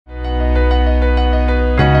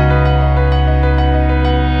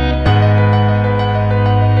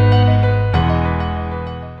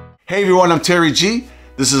Hey everyone, I'm Terry G.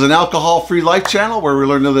 This is an alcohol-free life channel where we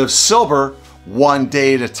learn to live sober one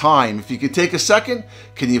day at a time. If you could take a second,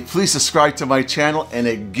 can you please subscribe to my channel? And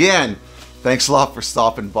again, thanks a lot for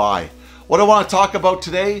stopping by. What I want to talk about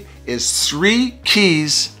today is 3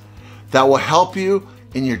 keys that will help you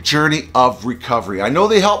in your journey of recovery. I know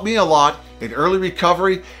they helped me a lot in early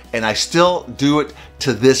recovery, and I still do it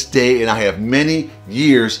to this day, and I have many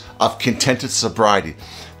years of contented sobriety.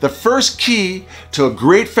 The first key to a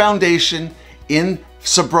great foundation in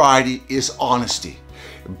sobriety is honesty.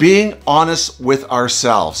 Being honest with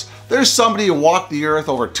ourselves. There's somebody who walked the earth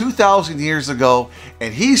over 2,000 years ago,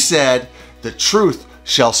 and he said, "The truth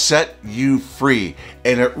shall set you free."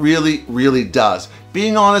 And it really, really does.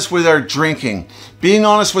 Being honest with our drinking, being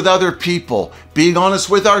honest with other people, being honest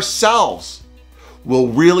with ourselves will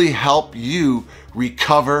really help you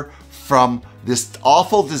recover from this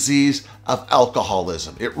awful disease of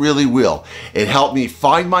alcoholism. It really will. It helped me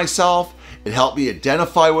find myself. It helped me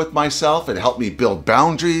identify with myself. It helped me build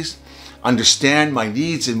boundaries, understand my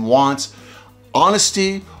needs and wants.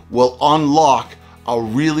 Honesty will unlock a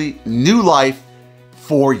really new life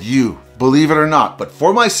for you, believe it or not. But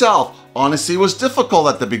for myself, honesty was difficult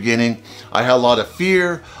at the beginning. I had a lot of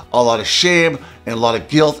fear, a lot of shame, and a lot of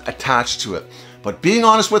guilt attached to it. But being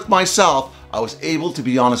honest with myself, I was able to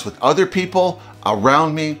be honest with other people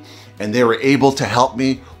around me, and they were able to help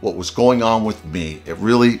me what was going on with me. It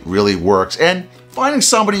really, really works. And finding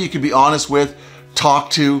somebody you can be honest with, talk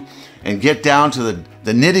to, and get down to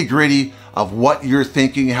the nitty-gritty of what you're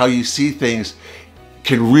thinking, how you see things,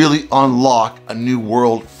 can really unlock a new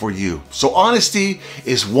world for you. So honesty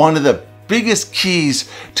is one of the biggest keys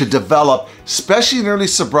to develop, especially in early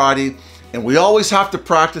sobriety, and we always have to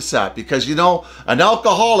practice that because, you know, an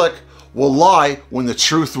alcoholic will lie when the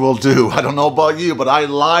truth will do. I don't know about you, but I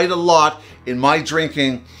lied a lot in my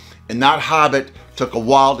drinking, and that habit took a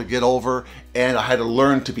while to get over, and I had to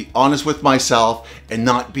learn to be honest with myself and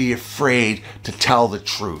not be afraid to tell the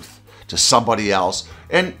truth to somebody else.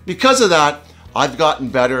 And because of that, I've gotten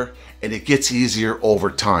better, and it gets easier over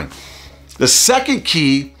time. The second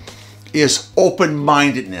key is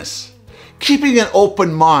open-mindedness. Keeping an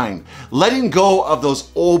open mind, letting go of those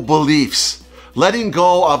old beliefs, letting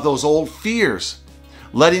go of those old fears,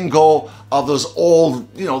 letting go of those old,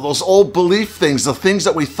 those old belief things, the things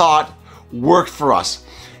that we thought worked for us,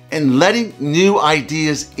 and letting new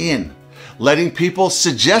ideas in, letting people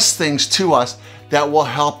suggest things to us that will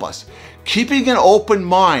help us. Keeping an open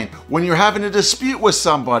mind when you're having a dispute with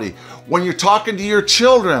somebody, when you're talking to your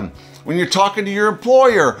children, when you're talking to your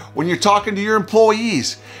employer, when you're talking to your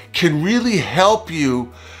employees, can really help you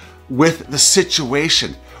with the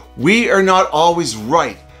situation. We are not always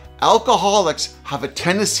right. Alcoholics have a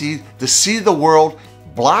tendency to see the world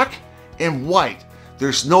black and white.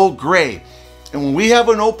 There's no gray. And when we have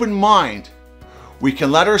an open mind, we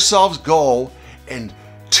can let ourselves go and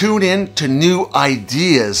tune in to new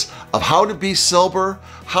ideas of how to be sober,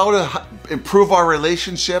 how to improve our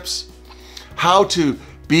relationships, how to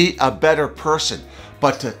be a better person.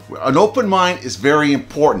 But an open mind is very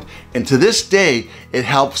important. And to this day, it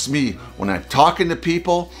helps me when I'm talking to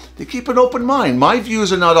people to keep an open mind. My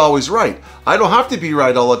views are not always right. I don't have to be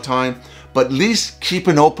right all the time, but at least keep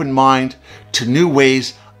an open mind to new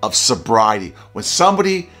ways of sobriety. When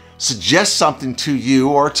somebody suggests something to you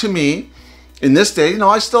or to me, in this day,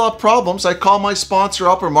 I still have problems. I call my sponsor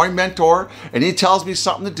up or my mentor, and he tells me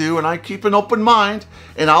something to do, and I keep an open mind,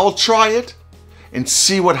 and I will try it and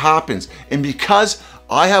see what happens. And because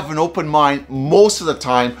I have an open mind most of the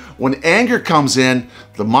time, when anger comes in,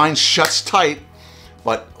 the mind shuts tight,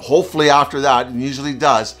 but hopefully after that, and usually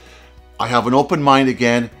does, I have an open mind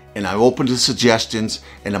again, and I'm open to suggestions,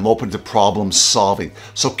 and I'm open to problem solving.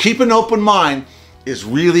 So keep an open mind is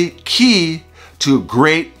really key to a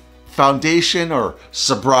great foundation or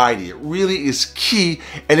sobriety. It really is key.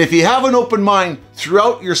 And if you have an open mind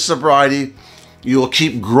throughout your sobriety, you will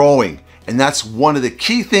keep growing. And that's one of the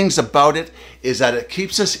key things about it, is that it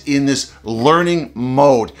keeps us in this learning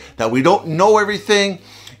mode, that we don't know everything,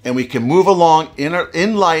 and we can move along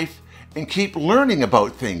in life and keep learning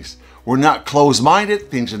about things. We're not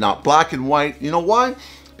closed-minded. Things are not black and white. You know why?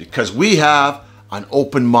 Because we have an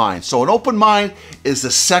open mind. So an open mind is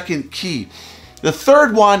the second key. The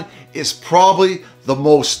third one is probably the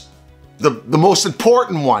most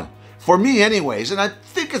important one, for me anyways, and I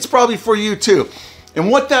think it's probably for you too.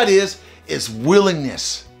 And what that is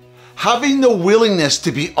willingness. Having the willingness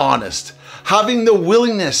to be honest, having the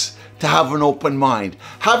willingness to have an open mind,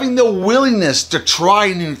 having the willingness to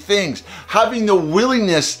try new things, having the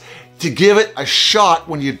willingness to give it a shot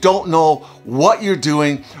when you don't know what you're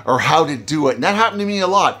doing or how to do it. And that happened to me a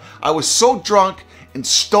lot. I was so drunk and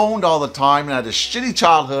stoned all the time and had a shitty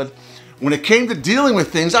childhood. When it came to dealing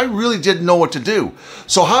with things, I really didn't know what to do.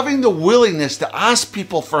 So having the willingness to ask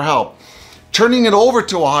people for help, turning it over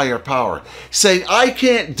to a higher power, saying, I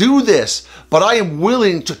can't do this, but I am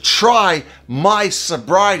willing to try my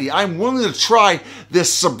sobriety. I'm willing to try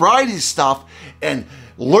this sobriety stuff and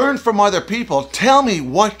learn from other people. Tell me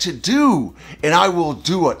what to do, and I will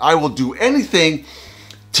do it. I will do anything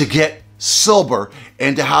to get sober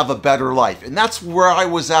and to have a better life. And that's where I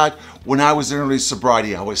was at when I was in early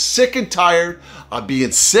sobriety. I was sick and tired of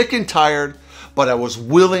being sick and tired, but I was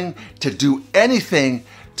willing to do anything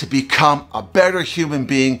to become a better human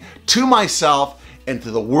being to myself and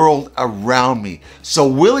to the world around me. So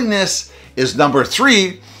willingness is number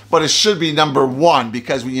 3, but it should be number 1,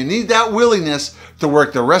 because when you need that willingness to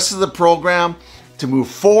work the rest of the program, to move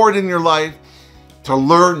forward in your life, to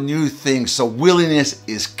learn new things. So willingness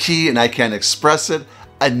is key, and I can't express it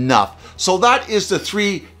enough. So that is the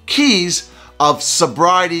 3 keys of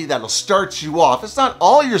sobriety that'll start you off. It's not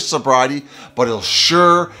all your sobriety, but it'll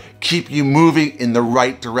sure keep you moving in the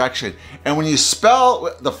right direction. And when you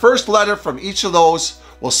spell, the first letter from each of those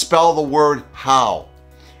will spell the word how.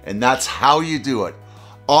 And that's how you do it.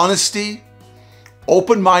 Honesty,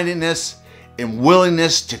 open-mindedness, and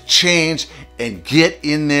willingness to change and get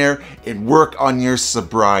in there and work on your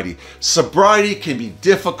sobriety. Sobriety can be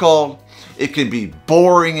difficult, it can be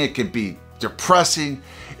boring, it can be depressing,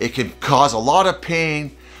 it can cause a lot of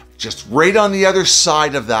pain. Just right on the other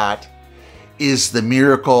side of that is the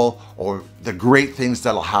miracle or the great things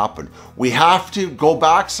that'll happen. We have to go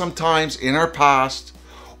back sometimes in our past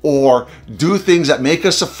or do things that make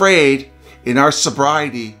us afraid in our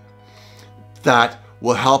sobriety that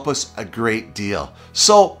will help us a great deal.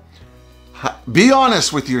 So be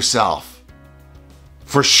honest with yourself.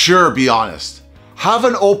 For sure, be honest. Have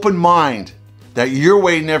an open mind that your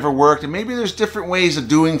way never worked, and maybe there's different ways of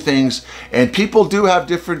doing things, and people do have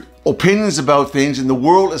different opinions about things. In the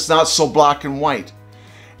world, it's not so black and white.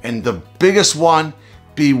 And the biggest one,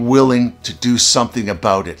 be willing to do something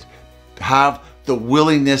about it. Have the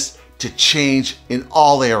willingness to change in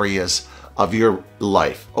all areas of your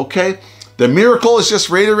life, okay? The miracle is just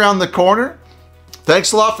right around the corner.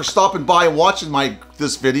 Thanks a lot for stopping by and watching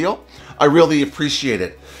this video. I really appreciate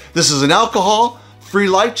it. This is an alcohol-free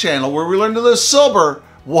life channel where we learn to live sober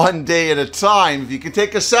one day at a time. If you can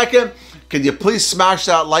take a second, can you please smash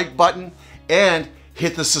that like button and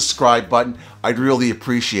hit the subscribe button? I'd really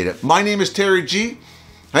appreciate it. My name is Terry G.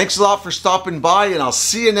 Thanks a lot for stopping by, and I'll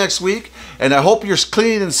see you next week. And I hope you're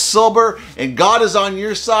clean and sober and God is on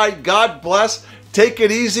your side. God bless. Take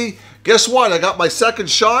it easy. Guess what? I got my second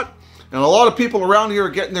shot, and a lot of people around here are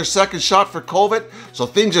getting their second shot for COVID. So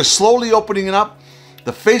things are slowly opening up.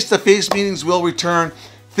 The face-to-face meetings will return.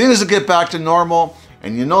 Things will get back to normal.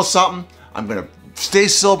 And you know something? I'm going to stay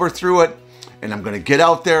sober through it, and I'm going to get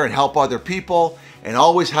out there and help other people and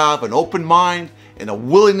always have an open mind and a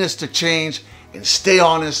willingness to change and stay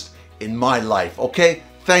honest in my life. Okay?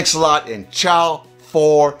 Thanks a lot, and ciao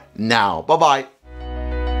for now. Bye-bye.